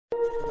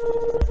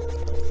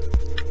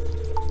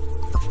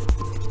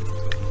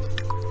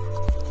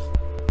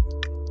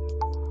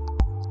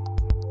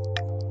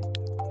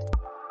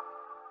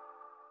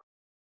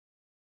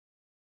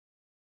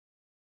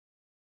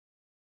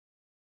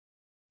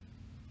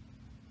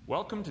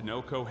Welcome to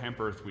NoCo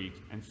Hemp Earth Week,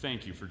 and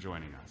thank you for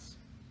joining us.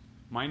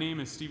 My name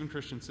is Stephen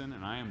Christensen,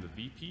 and I am the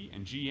VP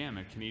and GM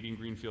at Canadian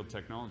Greenfield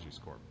Technologies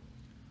Corp.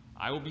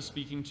 I will be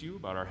speaking to you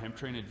about our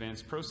HempTrain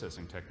Advanced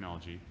Processing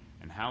technology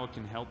and how it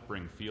can help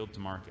bring field to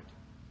market.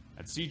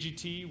 At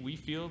CGT, we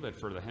feel that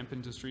for the hemp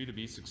industry to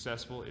be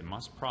successful, it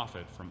must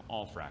profit from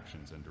all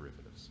fractions and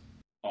derivatives.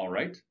 All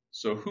right,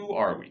 so who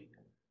are we?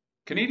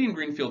 Canadian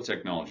Greenfield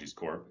Technologies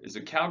Corp is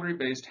a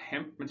Calgary-based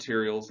hemp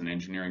materials and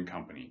engineering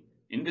company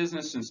in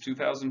business since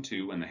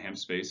 2002 and the hemp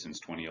space since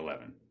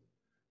 2011.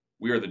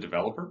 We are the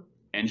developer,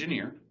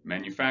 engineer,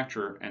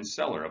 manufacturer, and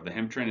seller of the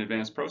HempTrain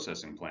Advanced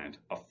Processing Plant,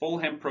 a full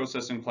hemp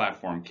processing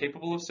platform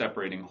capable of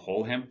separating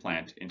whole hemp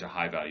plant into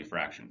high-value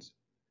fractions.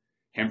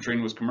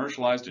 HempTrain was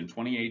commercialized in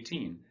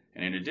 2018,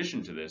 and in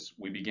addition to this,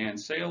 we began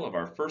sale of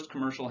our first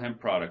commercial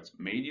hemp products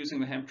made using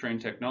the HempTrain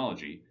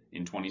technology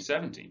in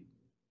 2017.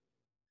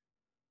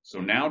 So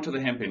now to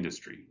the hemp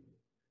industry.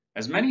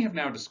 As many have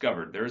now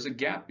discovered, there is a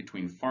gap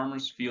between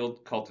farmers'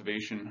 field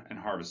cultivation and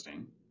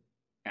harvesting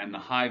and the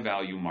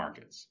high-value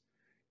markets.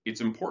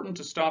 It's important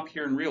to stop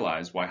here and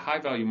realize why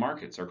high-value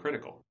markets are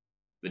critical.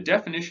 The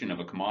definition of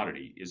a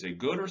commodity is a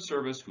good or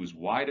service whose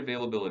wide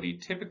availability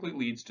typically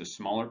leads to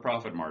smaller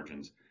profit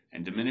margins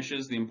and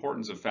diminishes the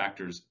importance of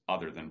factors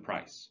other than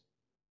price.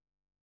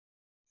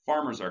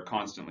 Farmers are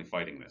constantly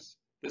fighting this.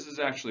 This is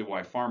actually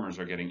why farmers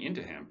are getting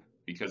into hemp,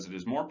 because it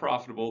is more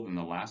profitable than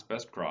the last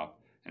best crop,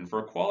 and for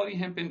a quality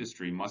hemp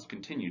industry must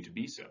continue to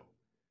be so.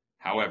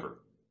 However,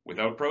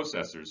 without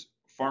processors,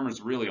 farmers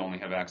really only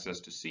have access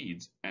to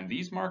seeds, and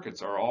these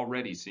markets are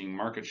already seeing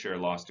market share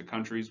loss to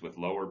countries with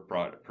lower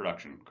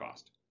production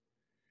cost.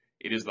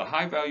 It is the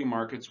high-value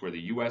markets where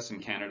the US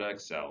and Canada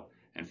excel,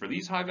 and for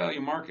these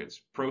high-value markets,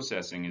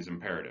 processing is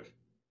imperative.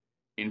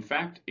 In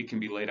fact, it can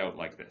be laid out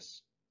like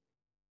this.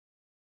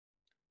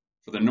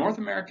 For the North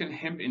American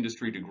hemp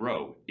industry to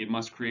grow, it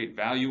must create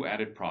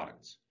value-added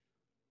products.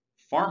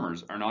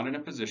 Farmers are not in a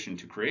position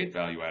to create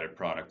value-added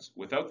products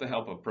without the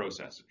help of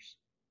processors.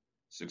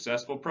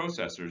 Successful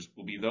processors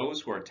will be those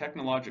who are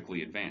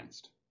technologically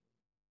advanced.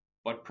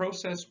 But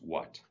process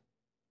what?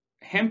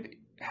 Hemp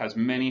has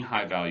many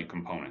high-value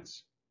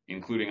components,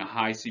 including a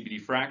high CBD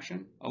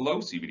fraction, a low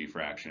CBD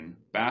fraction,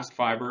 bast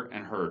fiber,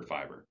 and hurd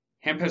fiber.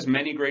 Hemp has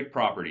many great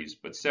properties,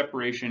 but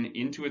separation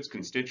into its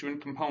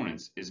constituent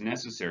components is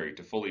necessary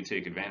to fully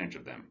take advantage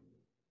of them.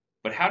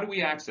 But how do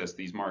we access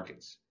these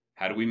markets?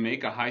 How do we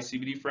make a high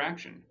CBD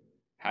fraction?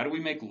 How do we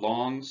make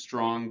long,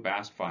 strong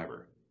bast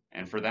fiber?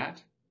 And for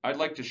that, I'd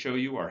like to show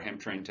you our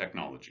HempTrain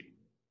technology.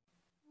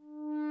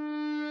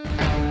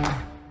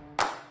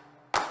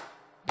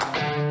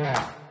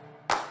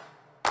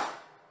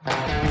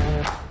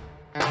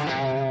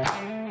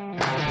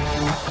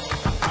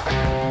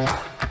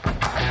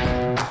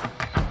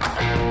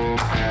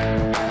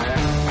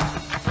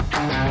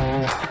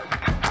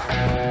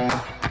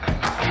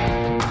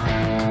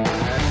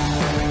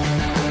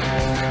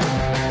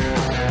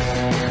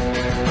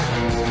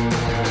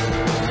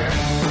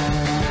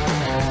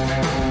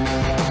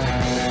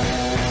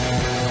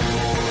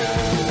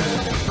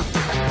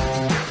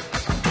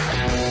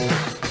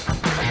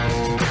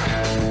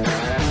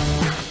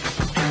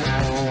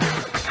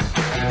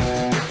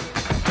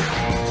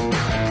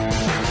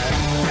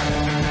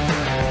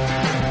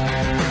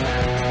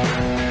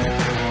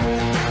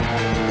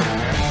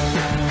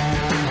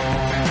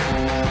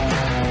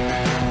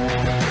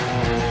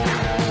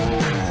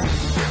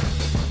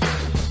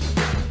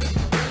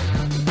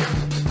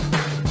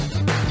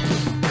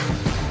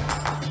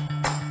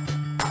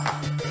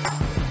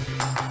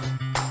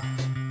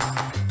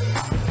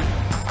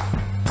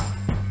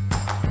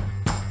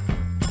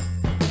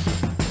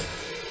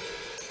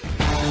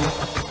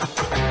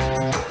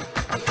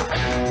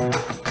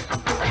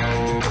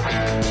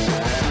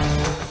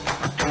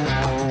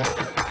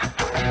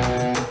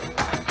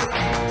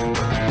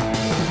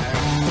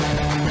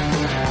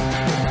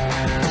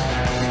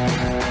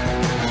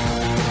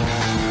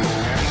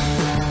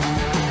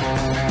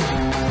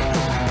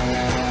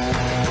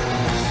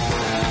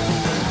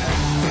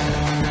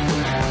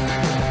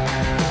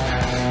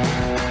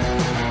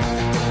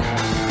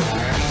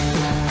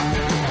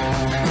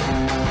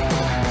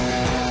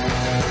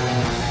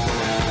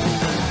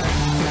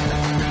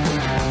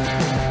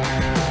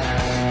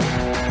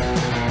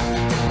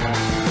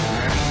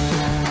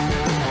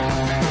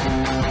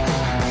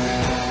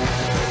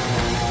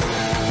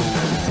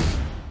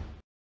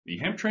 The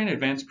HempTrain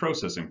Advanced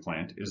Processing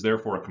Plant is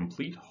therefore a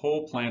complete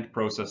whole plant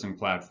processing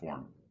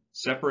platform,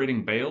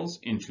 separating bales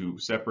into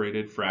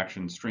separated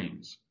fraction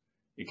streams.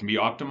 It can be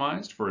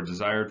optimized for a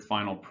desired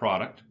final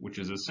product, which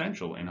is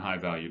essential in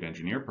high-valued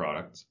engineered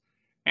products,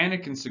 and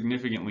it can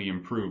significantly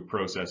improve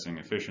processing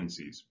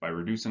efficiencies by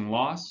reducing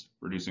loss,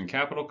 reducing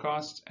capital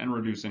costs, and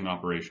reducing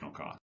operational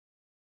costs.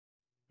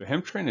 The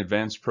HempTrain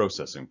Advanced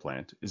Processing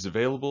Plant is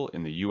available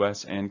in the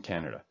US and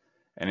Canada,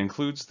 and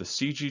includes the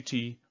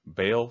CGT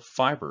bale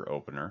fiber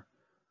opener,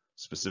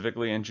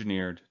 specifically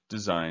engineered,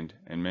 designed,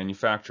 and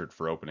manufactured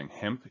for opening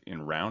hemp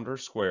in round or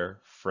square,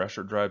 fresh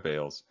or dry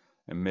bales,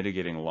 and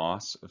mitigating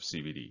loss of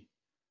CBD.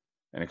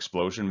 An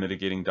explosion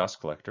mitigating dust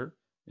collector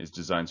is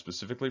designed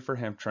specifically for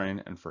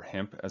HempTrain and for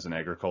hemp as an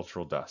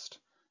agricultural dust.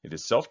 It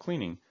is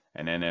self-cleaning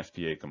and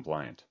NFPA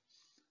compliant.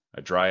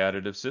 A dry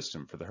additive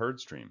system for the herd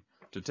stream.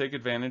 To take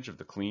advantage of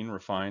the clean,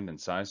 refined, and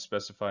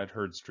size-specified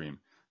herd stream,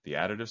 the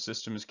additive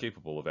system is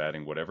capable of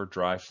adding whatever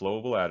dry,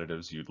 flowable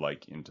additives you'd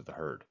like into the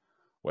herd,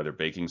 whether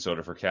baking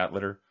soda for cat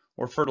litter,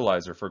 or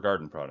fertilizer for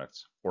garden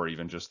products, or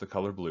even just the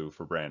color blue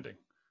for branding.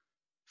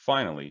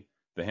 Finally,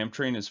 the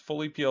HempTrain is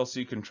fully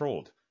PLC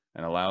controlled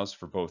and allows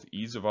for both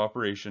ease of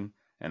operation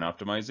and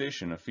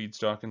optimization of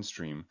feedstock and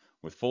stream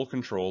with full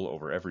control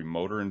over every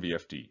motor and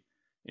VFD.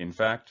 In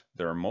fact,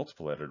 there are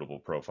multiple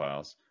editable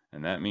profiles,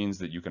 and that means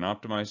that you can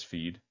optimize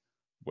feed,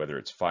 whether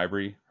it's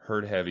fibery,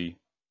 herd heavy,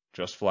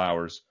 just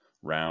flowers,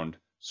 round,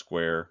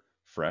 square,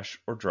 fresh,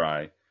 or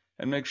dry,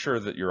 and make sure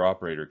that your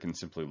operator can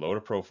simply load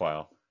a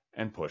profile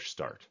and push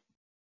start.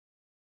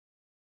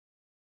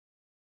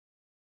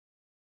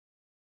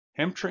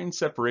 HempTrain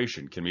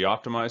separation can be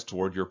optimized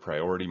toward your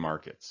priority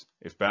markets.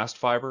 If bast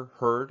fiber,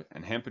 herd,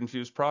 and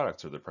hemp-infused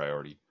products are the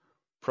priority,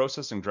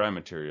 processing dry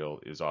material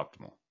is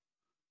optimal.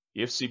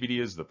 If CBD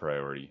is the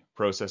priority,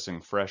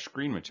 processing fresh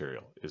green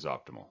material is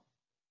optimal.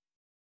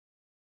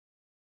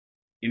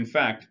 In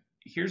fact,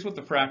 here's what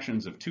the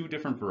fractions of two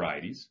different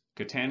varieties,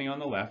 Catani on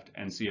the left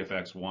and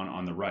CFX1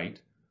 on the right,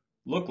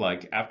 look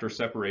like after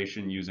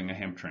separation using a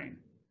HempTrain.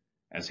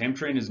 As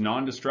HempTrain is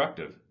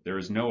non-destructive, there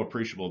is no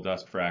appreciable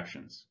dust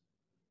fractions.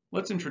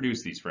 Let's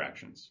introduce these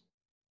fractions.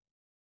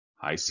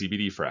 High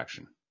CBD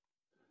fraction.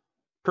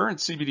 Current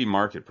CBD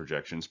market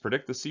projections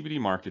predict the CBD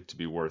market to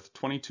be worth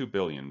 $22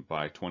 billion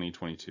by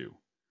 2022.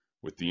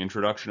 With the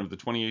introduction of the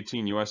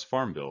 2018 U.S.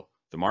 Farm Bill,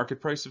 the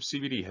market price of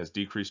CBD has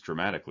decreased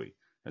dramatically,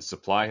 as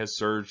supply has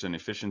surged and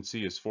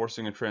efficiency is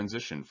forcing a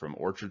transition from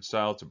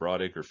orchard-style to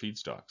broadacre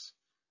feedstocks.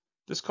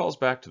 This calls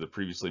back to the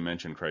previously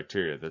mentioned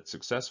criteria that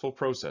successful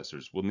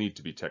processors will need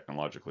to be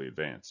technologically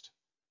advanced.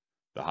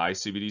 The high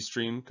CBD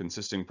stream,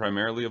 consisting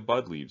primarily of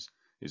bud leaves,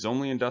 is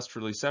only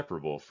industrially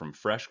separable from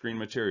fresh green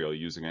material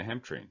using a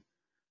HempTrain.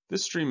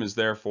 This stream is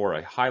therefore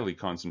a highly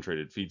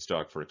concentrated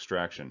feedstock for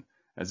extraction,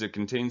 as it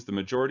contains the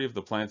majority of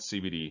the plant's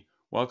CBD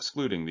while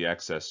excluding the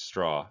excess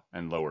straw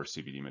and lower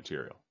CBD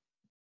material.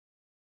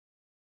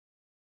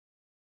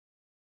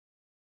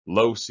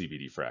 Low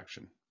CBD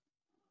fraction.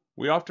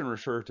 We often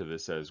refer to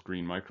this as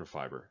green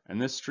microfiber,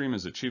 and this stream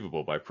is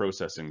achievable by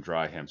processing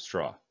dry hemp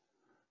straw.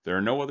 There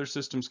are no other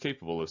systems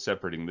capable of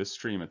separating this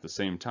stream at the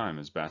same time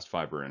as bast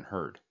fiber and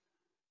herd.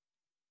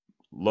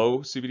 Low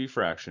CBD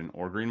fraction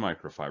or green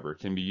microfiber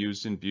can be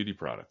used in beauty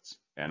products,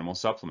 animal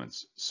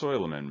supplements,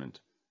 soil amendment,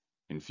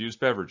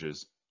 infused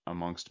beverages,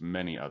 amongst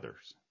many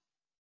others.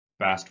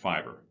 Bast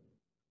fiber.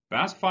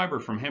 Bast fiber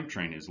from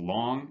HempTrain is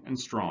long and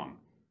strong,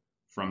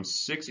 from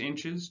 6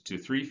 inches to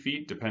 3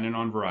 feet depending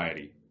on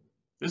variety.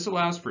 This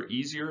allows for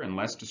easier and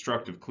less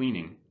destructive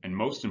cleaning, and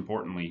most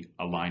importantly,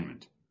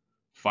 alignment.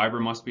 Fiber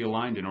must be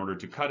aligned in order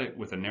to cut it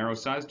with a narrow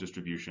size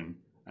distribution,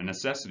 a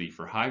necessity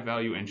for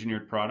high-value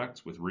engineered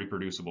products with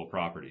reproducible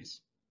properties.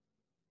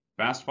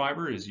 Bast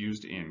fiber is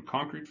used in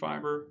concrete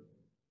fiber,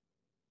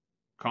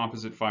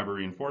 composite fiber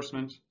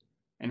reinforcement,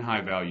 and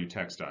high-value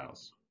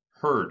textiles.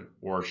 Herd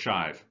or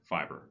shive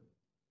fiber.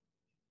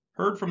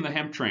 Herd from the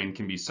HempTrain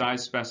can be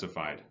size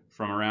specified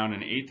from around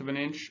 1/8 of an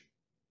inch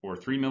or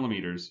 3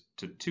 millimeters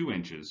to 2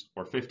 inches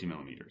or 50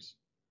 millimeters.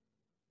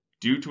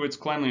 Due to its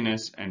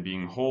cleanliness and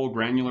being whole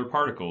granular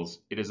particles,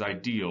 it is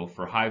ideal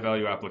for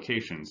high-value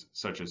applications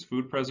such as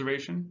food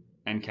preservation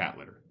and cat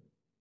litter.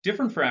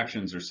 Different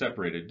fractions are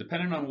separated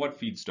depending on what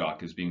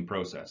feedstock is being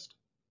processed.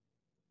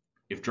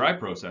 If dry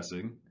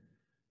processing,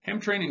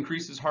 HempTrain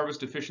increases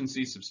harvest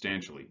efficiency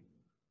substantially.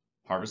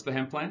 Harvest the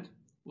hemp plant,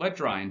 let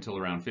dry until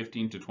around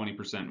 15 to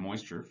 20%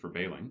 moisture for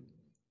baling,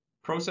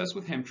 process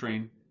with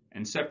HempTrain,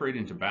 and separate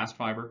into bast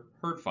fiber,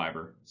 herd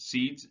fiber,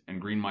 seeds,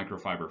 and green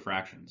microfiber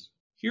fractions.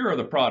 Here are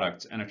the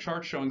products and a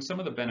chart showing some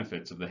of the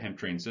benefits of the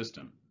HempTrain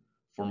system.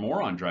 For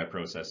more on dry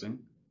processing,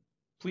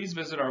 please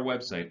visit our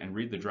website and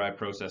read the dry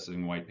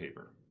processing white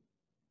paper.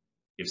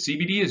 If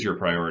CBD is your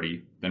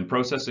priority, then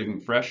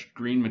processing fresh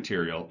green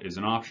material is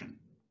an option.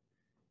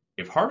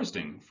 If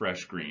harvesting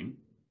fresh green,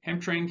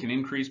 HempTrain can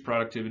increase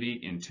productivity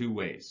in 2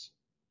 ways.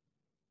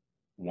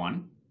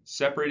 1.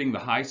 Separating the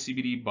high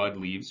CBD bud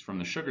leaves from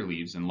the sugar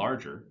leaves and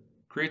larger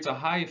creates a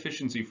high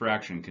efficiency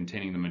fraction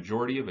containing the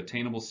majority of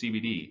attainable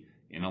CBD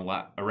in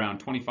around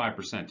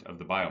 25% of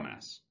the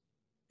biomass.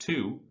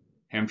 2.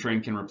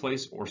 HempTrain can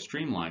replace or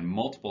streamline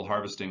multiple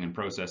harvesting and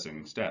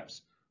processing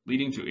steps,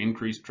 leading to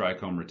increased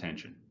trichome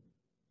retention.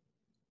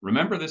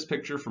 Remember this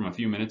picture from a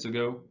few minutes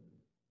ago?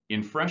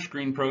 In fresh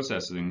green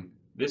processing,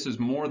 this is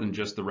more than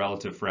just the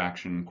relative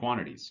fraction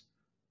quantities.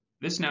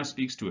 This now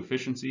speaks to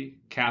efficiency,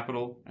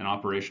 capital, and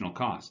operational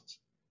costs.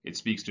 It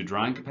speaks to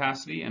drying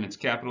capacity and its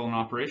capital and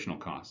operational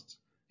costs.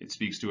 It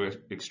speaks to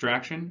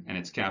extraction and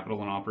its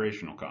capital and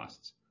operational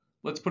costs.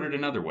 Let's put it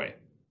another way.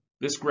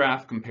 This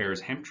graph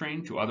compares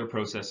HempTrain to other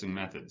processing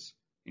methods,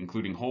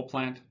 including whole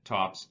plant,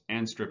 tops,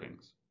 and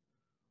strippings.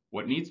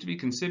 What needs to be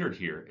considered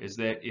here is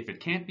that if it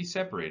can't be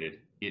separated,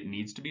 it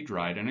needs to be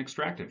dried and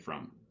extracted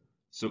from.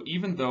 So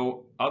even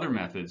though other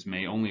methods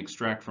may only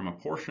extract from a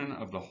portion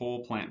of the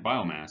whole plant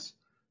biomass,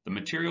 the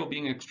material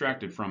being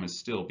extracted from is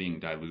still being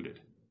diluted.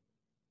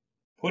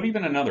 Put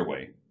even another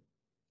way,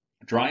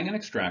 drying and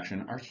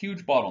extraction are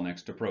huge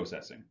bottlenecks to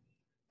processing.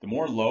 The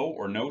more low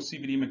or no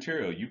CBD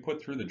material you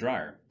put through the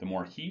dryer, the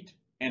more heat,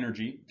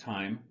 energy,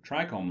 time,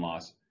 trichome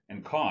loss,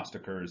 and cost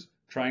occurs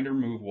trying to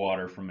remove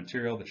water from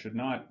material that should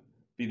not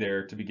be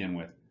there to begin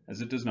with,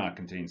 as it does not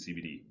contain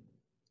CBD.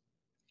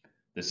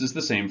 This is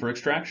the same for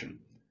extraction.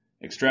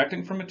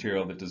 Extracting from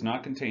material that does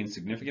not contain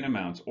significant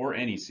amounts or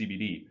any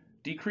CBD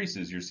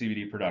decreases your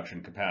CBD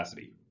production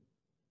capacity.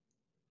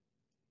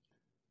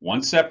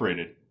 Once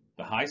separated,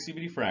 the high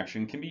CBD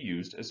fraction can be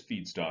used as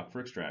feedstock for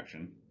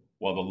extraction,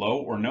 while the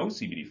low or no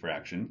CBD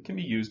fraction can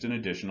be used in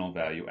additional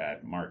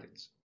value-add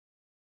markets.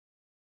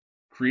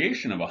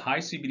 Creation of a high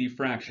CBD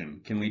fraction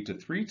can lead to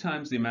 3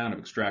 times the amount of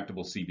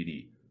extractable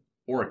CBD,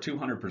 or a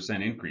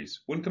 200% increase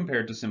when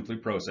compared to simply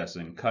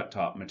processing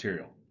cut-top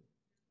material.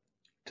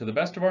 To the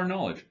best of our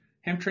knowledge,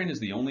 HempTrain is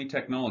the only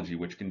technology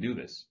which can do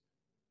this.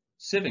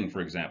 Sieving,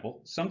 for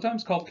example,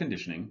 sometimes called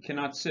conditioning,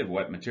 cannot sieve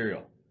wet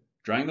material.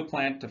 Drying the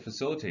plant to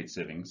facilitate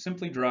sieving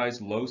simply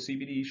dries low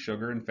CBD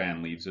sugar and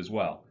fan leaves as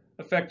well,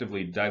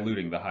 effectively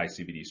diluting the high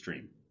CBD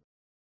stream.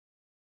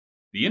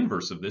 The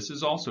inverse of this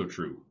is also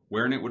true,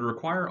 wherein it would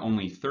require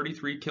only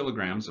 33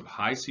 kilograms of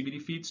high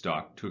CBD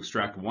feedstock to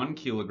extract 1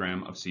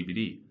 kilogram of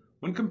CBD,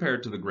 when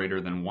compared to the greater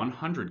than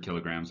 100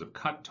 kilograms of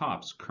cut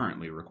tops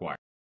currently required.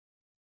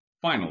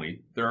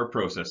 Finally, there are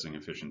processing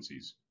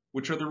efficiencies,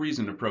 which are the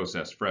reason to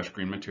process fresh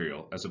green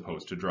material as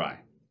opposed to dry.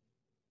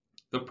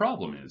 The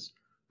problem is,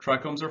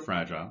 trichomes are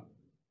fragile,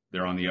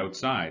 they're on the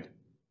outside,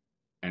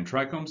 and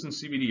trichomes and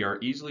CBD are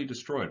easily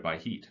destroyed by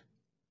heat.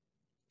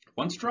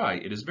 Once dry,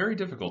 it is very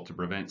difficult to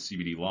prevent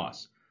CBD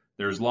loss.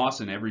 There is loss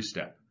in every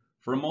step,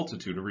 for a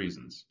multitude of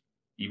reasons.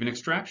 Even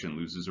extraction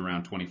loses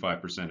around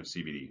 25% of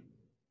CBD.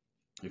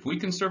 If we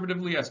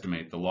conservatively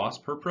estimate the loss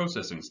per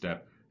processing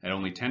step at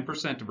only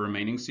 10% of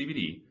remaining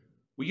CBD,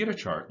 we get a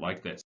chart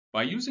like this.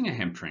 By using a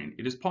HempTrain,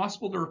 it is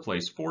possible to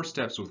replace 4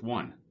 steps with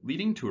 1,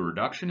 leading to a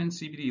reduction in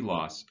CBD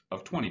loss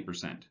of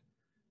 20%.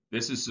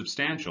 This is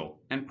substantial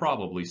and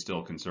probably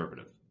still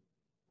conservative.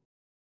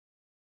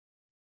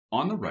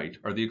 On the right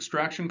are the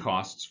extraction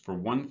costs for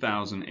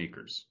 1,000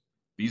 acres.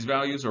 These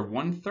values are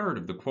 1/3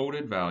 of the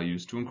quoted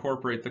values to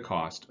incorporate the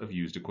cost of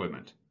used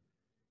equipment.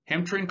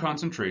 HempTrain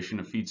concentration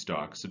of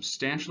feedstock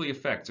substantially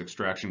affects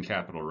extraction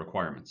capital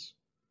requirements.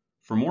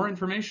 For more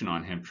information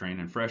on HempTrain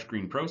and fresh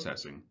green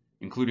processing,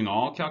 including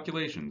all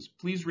calculations,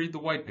 please read the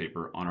white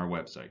paper on our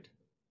website.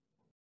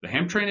 The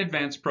HempTrain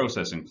Advanced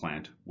Processing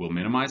Plant will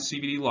minimize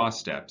CBD loss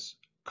steps,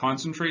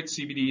 concentrate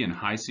CBD in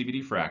high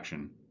CBD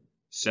fraction,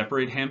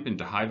 separate hemp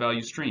into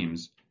high-value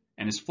streams,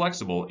 and is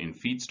flexible in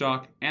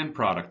feedstock and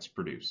products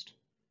produced.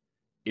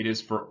 It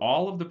is for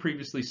all of the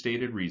previously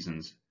stated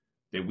reasons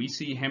that we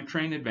see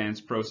HempTrain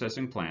Advanced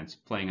Processing Plants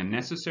playing a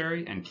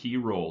necessary and key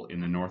role in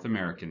the North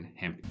American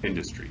hemp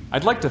industry.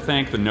 I'd like to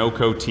thank the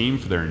NoCo team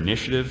for their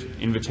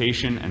initiative,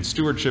 invitation, and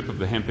stewardship of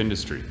the hemp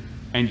industry,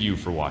 and you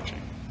for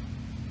watching.